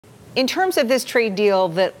In terms of this trade deal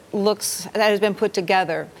that has been put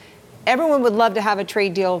together, everyone would love to have a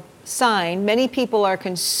trade deal signed. Many people are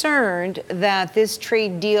concerned that this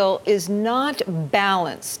trade deal is not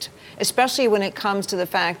balanced, especially when it comes to the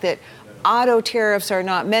fact that auto tariffs are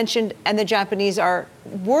not mentioned, and the Japanese are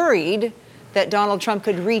worried that Donald Trump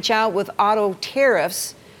could reach out with auto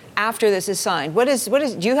tariffs after this is signed. Do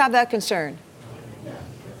you have that concern?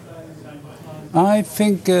 I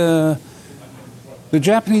think the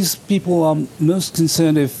Japanese people are most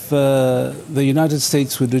concerned if the United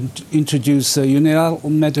States would introduce unilateral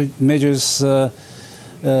measures in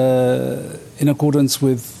accordance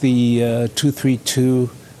with the 232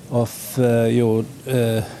 of your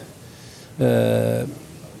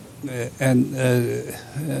and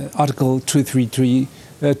Article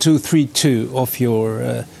 232 of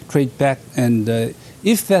your trade pact. And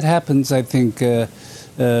if that happens, I think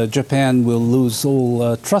Japan will lose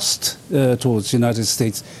all trust towards the United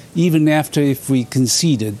States, even after if we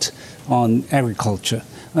conceded on agriculture.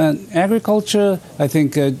 And agriculture, I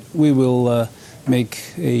think we will make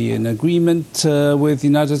an agreement with the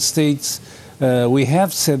United States. We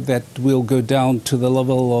have said that we'll go down to the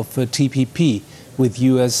level of TPP with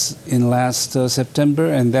U.S. in last September,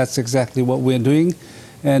 and that's exactly what we're doing.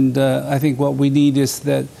 And I think what we need is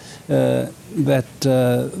that there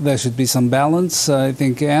should be some balance. I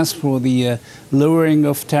think as for the lowering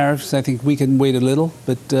of tariffs, I think we can wait a little.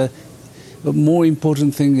 But the more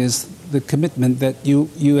important thing is the commitment that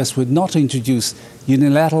U.S. would not introduce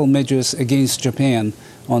unilateral measures against Japan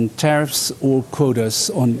on tariffs or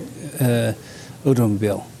quotas on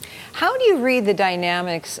automobile. How do you read the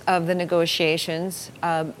dynamics of the negotiations,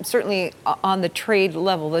 certainly on the trade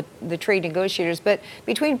level, the trade negotiators, but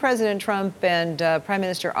between President Trump and Prime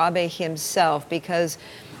Minister Abe himself? Because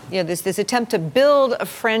this attempt to build a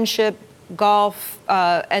friendship, golf,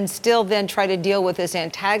 and still then try to deal with this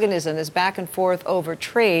antagonism, this back and forth over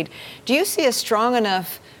trade. Do you see a strong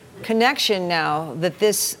enough connection now that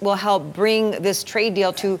this will help bring this trade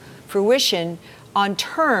deal to fruition on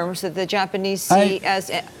terms that the Japanese see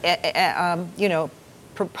as,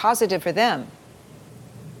 positive for them?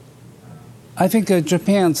 I think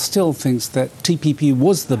Japan still thinks that TPP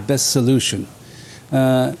was the best solution.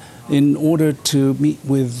 In order to meet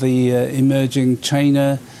with the emerging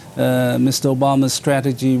China, Mr. Obama's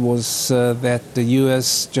strategy was that the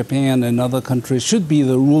U.S., Japan, and other countries should be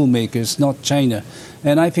the rule makers, not China.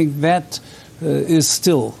 And I think that is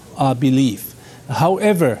still our belief.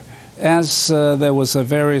 However, as there was a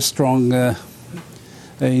very strong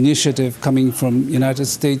initiative coming from United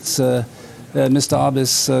States, Mr.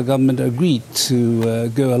 Abe's government agreed to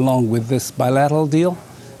go along with this bilateral deal.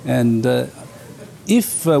 And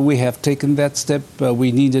if we have taken that step,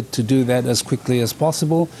 we needed to do that as quickly as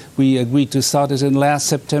possible. We agreed to start it in last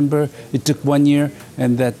September. It took 1 year,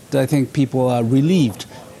 and that I think people are relieved,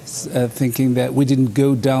 thinking that we didn't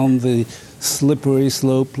go down the slippery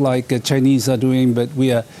slope like Chinese are doing, but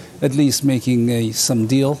we are at least making some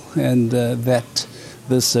deal, and that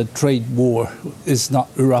this trade war is not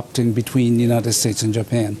erupting between the United States and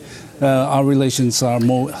Japan. Our relations are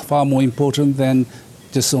far more important than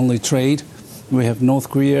just only trade. We have North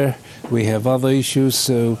Korea, we have other issues,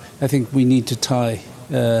 so I think we need to tie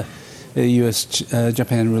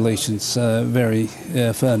U.S.-Japan relations very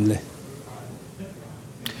firmly.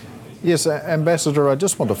 Yes, Ambassador, I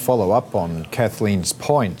just want to follow up on Kathleen's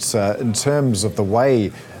points in terms of the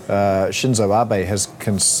way Shinzo Abe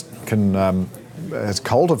has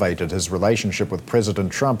cultivated his relationship with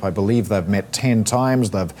President Trump. I believe they've met 10 times.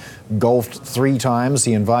 They've golfed 3 times.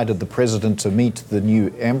 He invited the president to meet the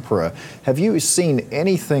new emperor. Have you seen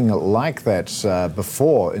anything like that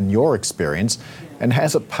before in your experience, and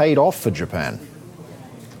has it paid off for Japan?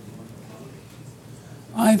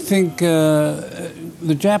 I think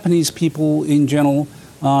the Japanese people in general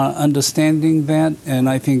are understanding that, and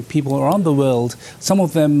I think people around the world, some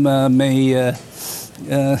of them may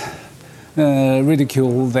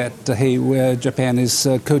ridicule that, where Japan is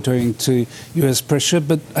kowtowing to U.S. pressure,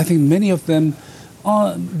 but I think many of them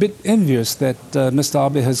are a bit envious that Mr.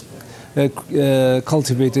 Abe has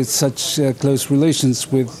cultivated such close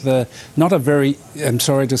relations with not a very, I'm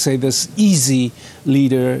sorry to say this, easy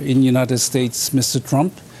leader in the United States, Mr.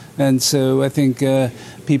 Trump. And so I think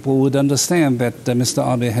people would understand that Mr.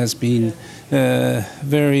 Abe has been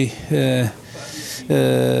very,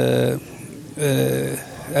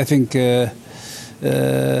 I think,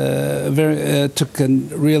 took a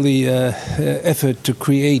really effort to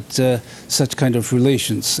create such kind of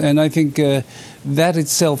relations. And I think that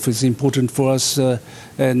itself is important for us.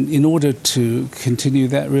 And in order to continue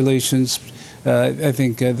that relations, I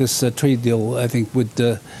think this trade deal, I think,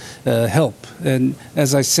 would help. And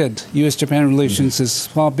as I said, U.S.-Japan relations is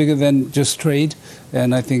far bigger than just trade,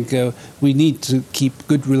 and I think we need to keep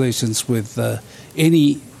good relations with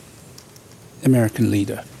any American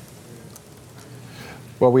leader.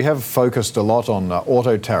 Well, we have focused a lot on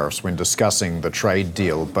auto tariffs when discussing the trade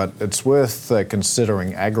deal, but it's worth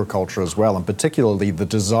considering agriculture as well, and particularly the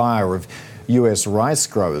desire of U.S. rice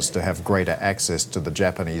growers to have greater access to the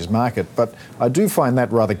Japanese market. But I do find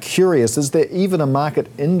that rather curious. Is there even a market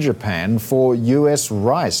in Japan for U.S.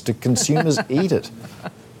 rice? Do consumers eat it?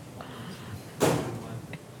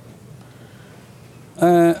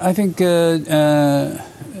 I think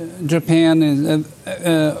Japan is...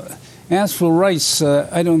 as for rice,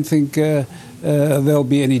 I don't think there'll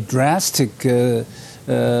be any drastic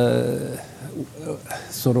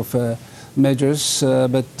sort of measures,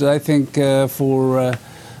 but I think for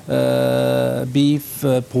beef,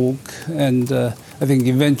 pork, and I think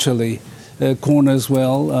eventually corn as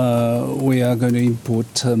well, we are going to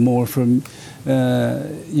import more from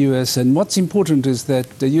U.S. And what's important is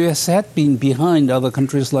that the U.S. had been behind other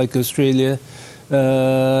countries like Australia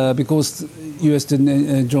because U.S.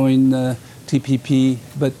 didn't join TPP,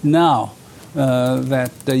 but now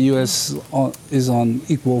that the U.S. is on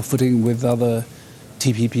equal footing with other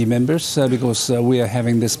TPP members because we are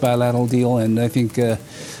having this bilateral deal, and I think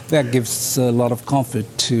that gives a lot of comfort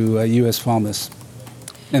to U.S. farmers.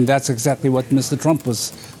 And that's exactly what Mr. Trump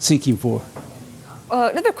was seeking for.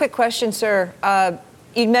 Another quick question, sir.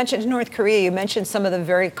 You mentioned North Korea. You mentioned some of the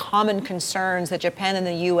very common concerns that Japan and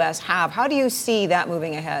the U.S. have. How do you see that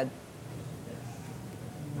moving ahead?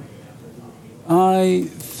 I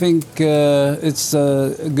think it's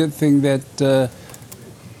a good thing that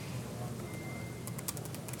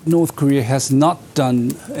North Korea has not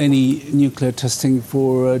done any nuclear testing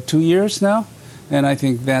for 2 years now, and I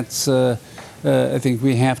think that's. I think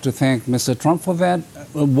we have to thank Mr. Trump for that.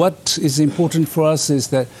 What is important for us is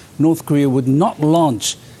that North Korea would not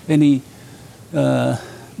launch any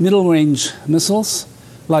middle-range missiles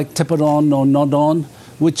like Tepodon or Nodon,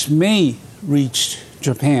 which may reach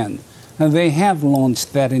Japan. And they have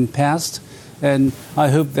launched that in past, and I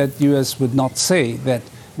hope that U.S. would not say that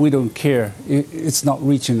we don't care, it's not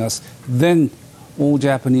reaching us. Then all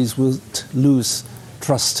Japanese will lose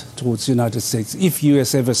trust towards the United States, if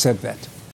U.S. ever said that.